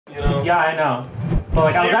though. Yeah, I know. But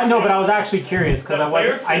like I was actually curious because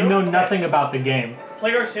I know nothing about the game.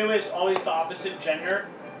 Player 2 is always the opposite gender.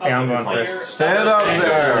 Yeah, I'm going first. Stand up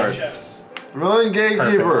there. Vermilion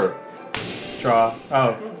Gatekeeper. Draw.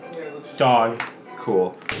 Oh. Dog.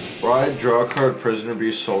 Cool. Ride, draw a card, prisoner,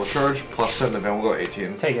 beast, soul charge, plus 7, and then we'll go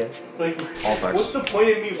 18. Take it. Like, All effects. what's the point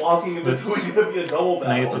in me walking in between gonna be a double battle?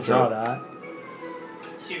 And I get to draw that.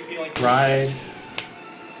 So you feel like Ride.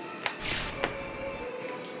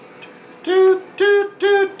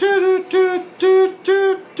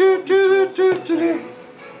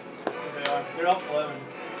 They're all flowing.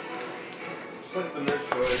 Just like the nurse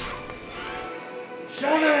droid.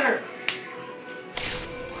 Shoulder!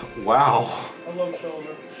 Wow. I love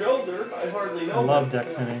shoulder. Shoulder? I hardly know. I love deck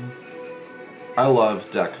thinning. I love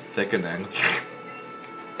deck thickening.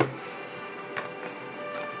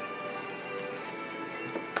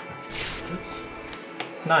 Oops.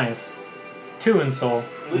 Nice. 2 in soul.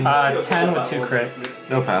 10 with 2 crit.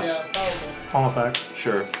 No pass. Yeah, All effects.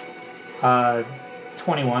 Sure.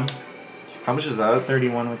 21. How much is that?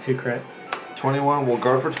 31 with 2 crit. 21, we'll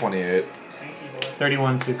guard for 28.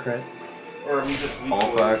 31 2 crit. Or are we just weak All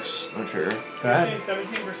boys? effects, no trigger. Go ahead.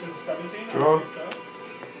 17 versus 17? Draw.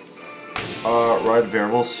 Ride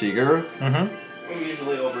variable Seeger. Mm-hmm. We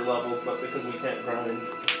usually over level, but because we can't grind.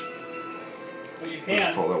 Well, you We'll just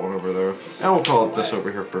can. call that one over there. And we'll call it this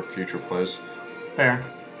over here for future plays. Fair.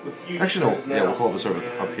 Actually, no. Yeah, we'll call this over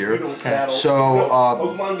up here. Okay. So,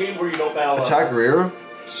 Pokemon game where you don't battle. attack rear.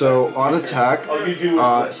 So, on attack, Oh, you do.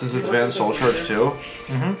 since it's Van Soul Charge 2,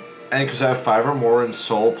 Mm-hmm. and because I have 5 or more in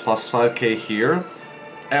Soul, plus 5k here,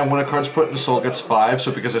 and when a card's put into Soul, it gets 5,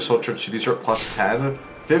 so because I Soul Charge 2, these are at plus 10,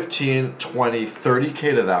 15, 20,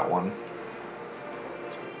 30k to that one.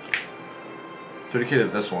 30k to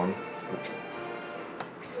this one.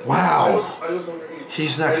 Wow!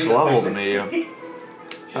 He's next level to me.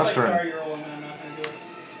 Last turn. Sorry, you're rolling, man. I'm not gonna do it.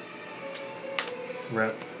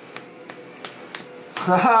 Rip.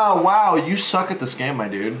 Haha, wow, you suck at this game, my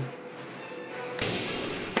dude.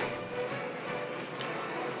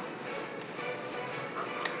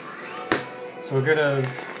 So we're good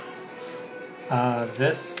of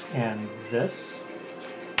this and this.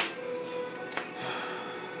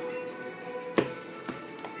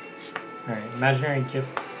 Alright, imaginary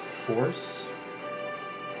gift force.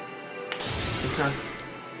 Okay.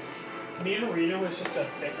 Meat Arena was just a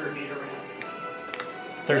thicker Meat Arena.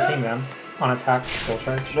 13 then. On attack, full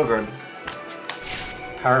charge. No guard.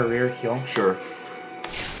 Power rear, heal. Sure.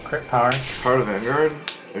 Crit power. Power to Vanguard.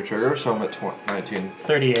 No trigger, so I'm at 19.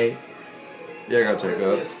 38. Yeah, I gotta take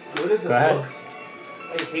that. Go ahead.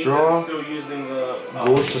 Draw. Draw.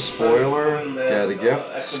 Ghoulish to Spoiler. Get a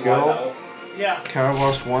gift. Skill. Yeah. Counter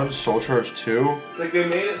blast 1. Soul charge 2. Like they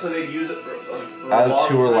made it so they'd use it for, like, for a Add long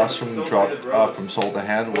 2 or time, less but from still drop kinda gross. from soul to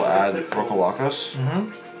hand. We'll add Rokolakos.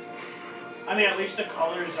 Mm-hmm. I mean, at least the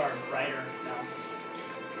colors are brighter now.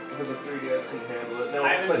 Because the 3DS can handle it. No,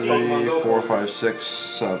 I it's haven't like seen- Pokemon 3, Go 4, colors. 5, 6,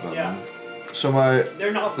 7. Yeah. So my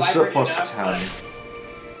They're not this is a vibrant plus enough, 10.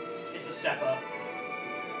 but it's a step up.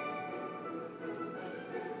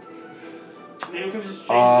 Maybe we can just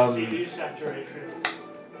change the TV saturation.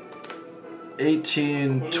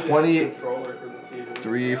 18, We need a 20, controller for the TV.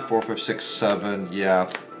 3, 4, 5, 6, 7. Yeah.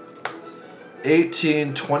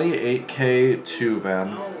 18, 28k to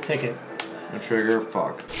Van. Take it. No trigger.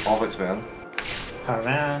 Fuck. All fix Van. Power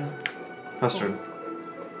van. Pestern.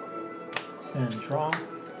 Stand draw.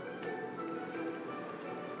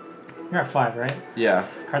 You're at 5, right? Yeah.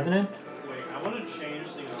 Cards in it? Wait, I want to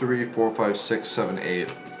change the. 3, 4, 5, 6, 7, 8.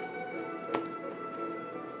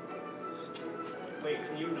 Wait,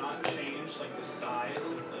 can you not change like the size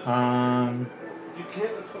of the? You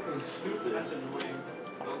can't, that's fucking stupid. That's annoying.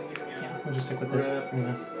 I don't think you can. Yeah, we'll just stick with this. Rip.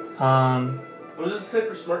 Yeah. What does it say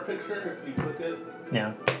for smart picture if you click it?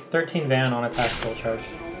 Yeah. 13 van on attack, full charge.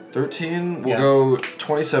 13, we'll Yeah. go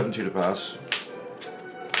 27 2 to pass.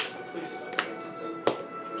 Please stop.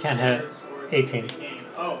 Can't hit. 18.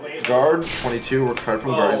 Oh wait. Guard, 22, we're card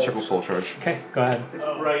from Guardian Circle Soul Charge. Okay, go ahead. It's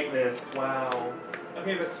Oh. brightness, wow.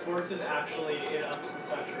 Okay, but sports is actually it ups the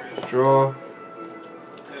saturation. Draw,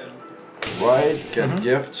 Good. ride, get Mhm. a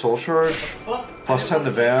gift, Soul Charge. Fuck. Plus 10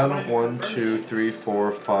 to Van, 1, 2, 3,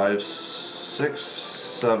 4, 5, 6,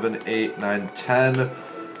 7, 8, 9, 10.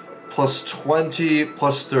 Plus 20,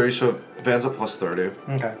 plus 30, so Van's at plus 30.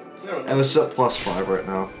 Okay. And this is at plus 5 right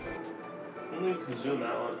now. You can zoom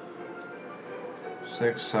out.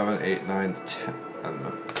 6, 7, 8, 9, 10.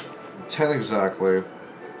 10 exactly. You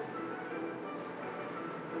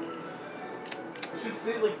should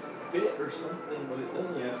say like fit or something, but it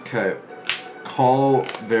doesn't. Yeah. Okay. Call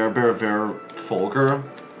Ver Fulgur.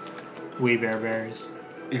 We bear bears.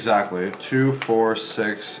 Exactly. 2, 4,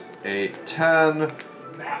 6, 8, 10.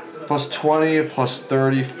 Maximum. Plus 20, plus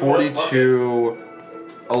 30, 42,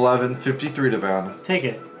 11, 53 to ban. Take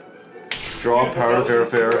it. Draw, power to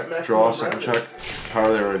Verifair, draw, second check, power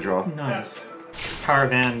to area, draw. Nice. Power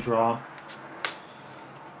van, draw.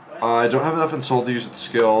 I don't have enough in soul to use its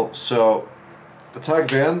skill, so attack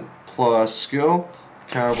van plus skill,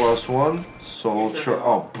 counter blast 1, soul charge.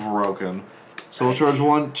 Oh, broken. Soul charge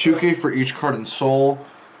 1, 2k for each card in soul.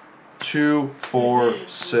 2, 4,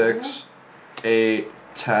 6, 8,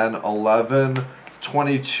 10, 11,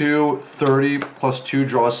 22, 30 plus 2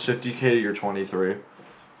 draws 50k to your 23.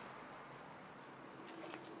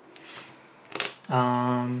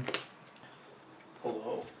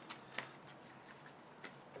 Hello.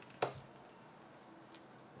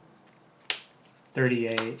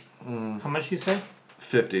 38. How much you say?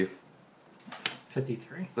 50.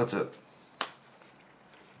 53. That's it.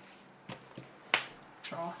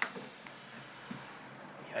 Draw.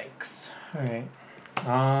 Yikes. Alright.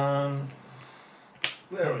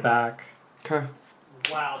 There we go. Back. Okay.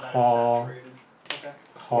 Wow, that Call. is saturated. Okay.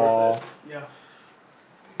 Call. Yeah.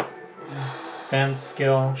 Fan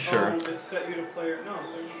skill. Sure. Oh, it set you to player. No,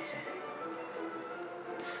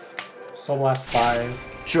 Soul Blast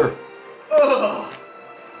 5. Sure. ugh!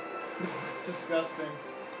 That's disgusting.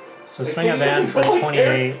 So Hey, swing a can you van for control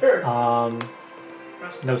 28. character?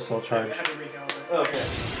 No soul I charge. had to recalibrate. Okay.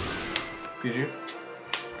 PG.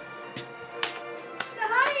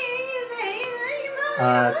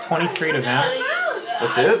 23 to van.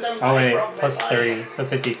 That's it? Oh wait, plus 30, so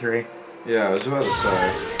 53. Yeah, I was about to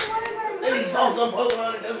say. Maybe saw some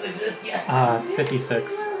Pokemon that doesn't exist yet.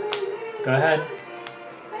 56. Go ahead.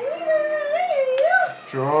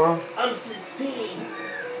 Draw. I'm 16.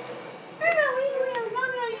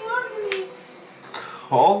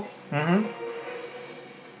 Call. Mm-hmm.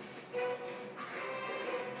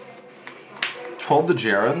 12 to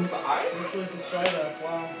Jaren. Which was the Psyduck?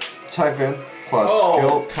 Wow. Attack van plus Oh,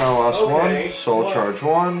 skill, counter blast okay. 1, soul What? charge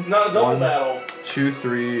 1. Not a double 1, battle. 2,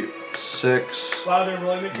 3, 6, Wow, they're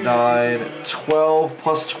really making 9, it 12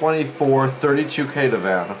 plus 24, 32k to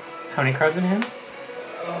van. How many cards in hand?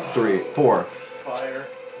 3, 4. Fire.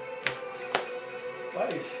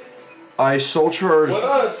 Five. I soul charged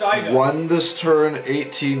What It's a Psyduck. 1 this turn,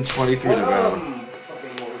 18, 23 to van. Fucking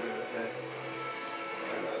what we're doing, okay.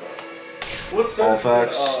 What's All the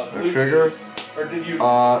facts, no blue trigger. shoes? Or did you?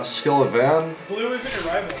 Skill of van, Blue isn't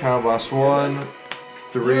your rival. counter blast 1, Blue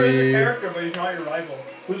is a 3, character, but he's not your rival.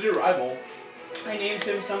 Who's your rival? I named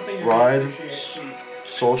him something you Ride, don't appreciate.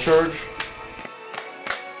 soul charge.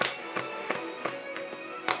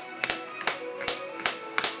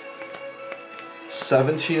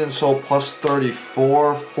 $17 in soul plus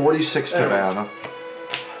 34, 46 to There we van.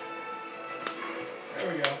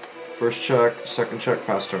 There we go. First check, second check,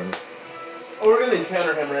 pass turn. Oh, we're gonna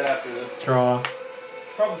encounter him right after this. Draw.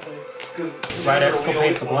 Probably. Because Right,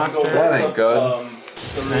 exculpate the blaster. That ain't good.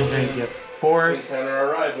 And then get Force. Encounter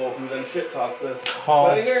our rival, who then shit talks us. Call,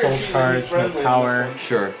 But I guarantee soul that he's charge, friendly no with power. this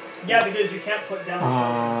Sure. Yeah, because you can't put down the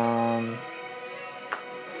charge. one.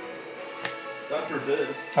 God forbid.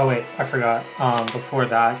 Oh wait, I forgot. Before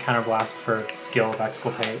that, counter blast for skill of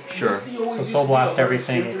exculpate. Sure. So soul blast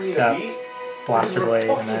everything except blaster blade,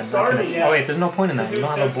 and then Yeah. oh wait, there's no point in that. You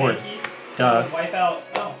don't have a board. Duh. Wipe out.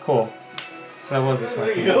 Oh. Cool. So that was this There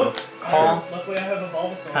way. you go. Call, Luckily, I have a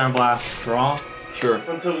Bulbasaur. counter blast, draw, Sure.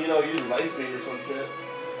 Until, you know, uses Ice Beam or some shit.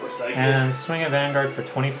 Or Psychic. and swing a Vanguard for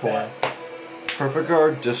 24. Perfect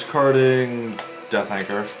guard, discarding Death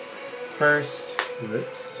Anchor. First,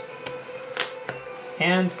 whoops.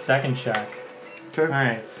 And second check. Okay.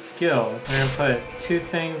 Alright, skill. We're gonna put 2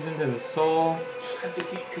 things into the soul. Just have to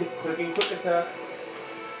keep clicking quick attack.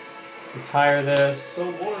 Retire this.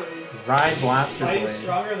 So boring. Ride Blaster Fight is Blade.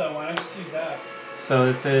 stronger though. Why not just use that? So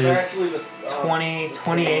this They're is actually this,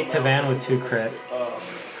 28 to van with 2 crit.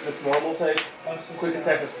 It's normal type. Oh, so Quick sad.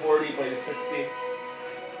 attack is 40, blade is 60.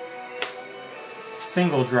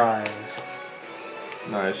 Single drive.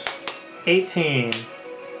 Nice. 18.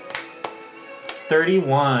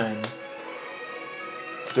 31.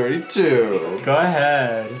 32. Go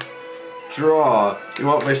ahead. Draw. You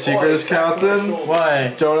want my secret as captain?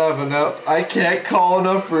 What? Don't have enough. I can't call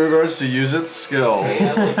enough Vanguards to use its skill. Hey,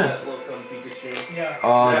 I like that look on Pikachu.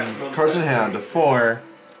 Yeah, Cards in hand. 4.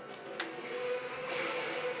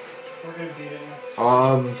 we're gonna beat it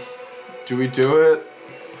next. Do we do it?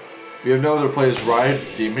 We have no other plays. Ride,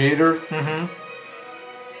 Demon Eater. Mm-hmm.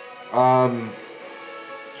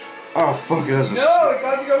 Oh fuck! It has a No, it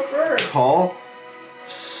got to go first. call.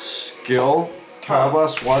 Skill. Counter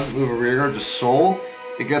blast 1. Move a rear guard to soul.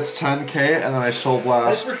 it gets 10k, and then I Soul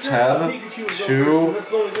Blast 10, 2,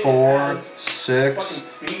 4,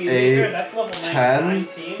 6, 8, 10.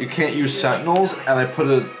 You can't use Sentinels, and I put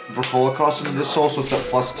a Recola cost into the soul, so it's at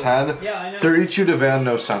plus 10. 32 to Van,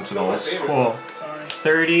 no Sentinels. Cool.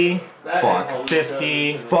 30. Fuck.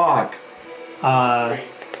 50. Fuck.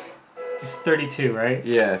 Just 32, right?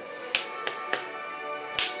 Yeah.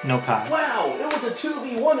 No pass. Wow, it was a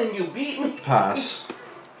 2v1 and you beat me. Pass.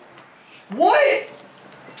 What?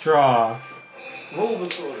 Draw. Roll the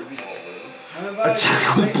sword.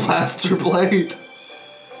 Attack with Blaster Blade.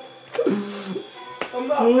 I'm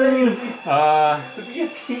not ready to be a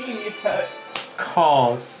team yet.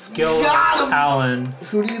 Call. Skill. Allen.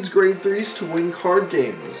 Who needs grade 3s to win card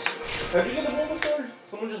games? Have you gonna roll the sword?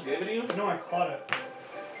 Someone just gave it to you? No, I caught it.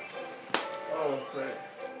 Oh, right.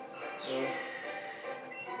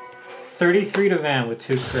 33 to Van with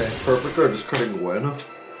 2 crit. Perfect card, just critting win.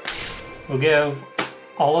 We'll give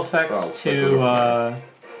all effects to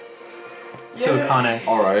Akane.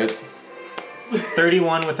 Alright.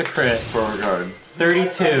 31 with a crit. Perfect card.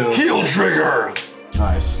 32. Heal trigger!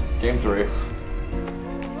 Nice. Game 3.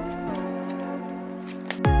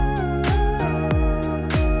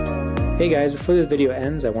 Hey guys, before this video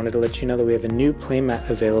ends, I wanted to let you know that we have a new playmat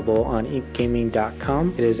available on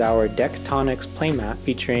inkgaming.com. It is our Decktonics playmat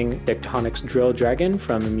featuring Decktonics Drill Dragon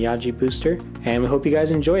from the Miyagi Booster, and we hope you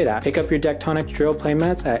guys enjoy that. Pick up your Decktonics Drill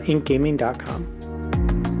playmats at inkgaming.com.